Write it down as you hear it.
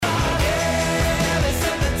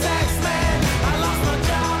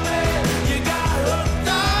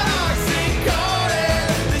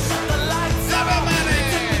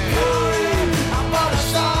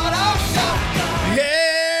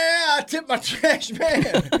trash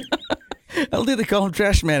man. I don't think they call him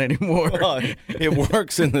trash man anymore. Well, it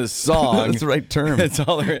works in the song. That's the right term. That's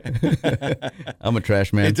all there. I'm a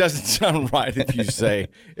trash man. It doesn't sound right if you say,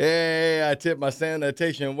 hey, I tip my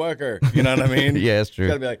sanitation worker. You know what I mean? Yeah, that's true.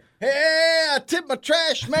 You got to be like, hey, I tip my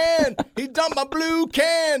trash man. He dumped my blue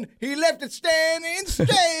can. He left it standing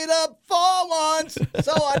straight up for once.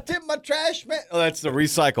 So I tip my trash man. Oh, that's the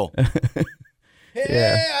recycle. Hey,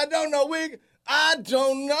 Yeah. I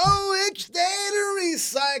don't know which day to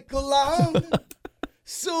recycle on.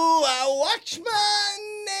 So I watch my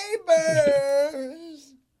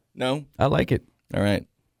neighbors. No? I like it. All right.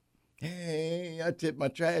 Hey, I tip my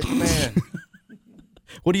trash man.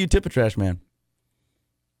 What do you tip a trash man?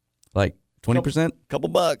 Like 20%? Couple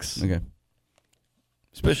bucks. Okay.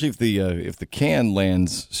 Especially if the can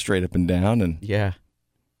lands straight up and down, and Yeah.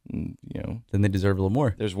 you know, Then they deserve a little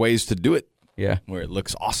more. there's ways to do it Yeah. where it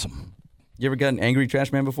looks awesome. You ever got an angry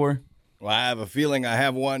trash man before? Well, I have a feeling I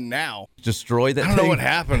have one now. Destroy that I don't know thing? what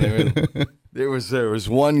happened. I mean, there was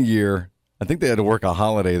 1 year. I think they had to work a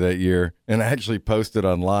holiday that year, and I actually posted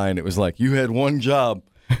online. It was like, you had one job,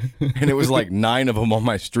 and it was like 9 of them on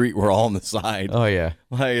my street were all on the side. Oh, yeah.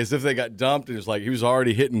 Like as if they got dumped. It was like he was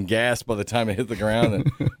already hitting gas by the time it hit the ground,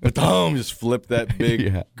 and boom, just flipped that big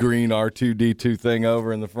Yeah. green R2D2 thing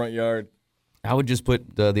over in the front yard. I would just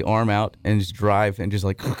put the arm out and just drive and just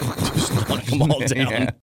like Knock them all down. Yeah.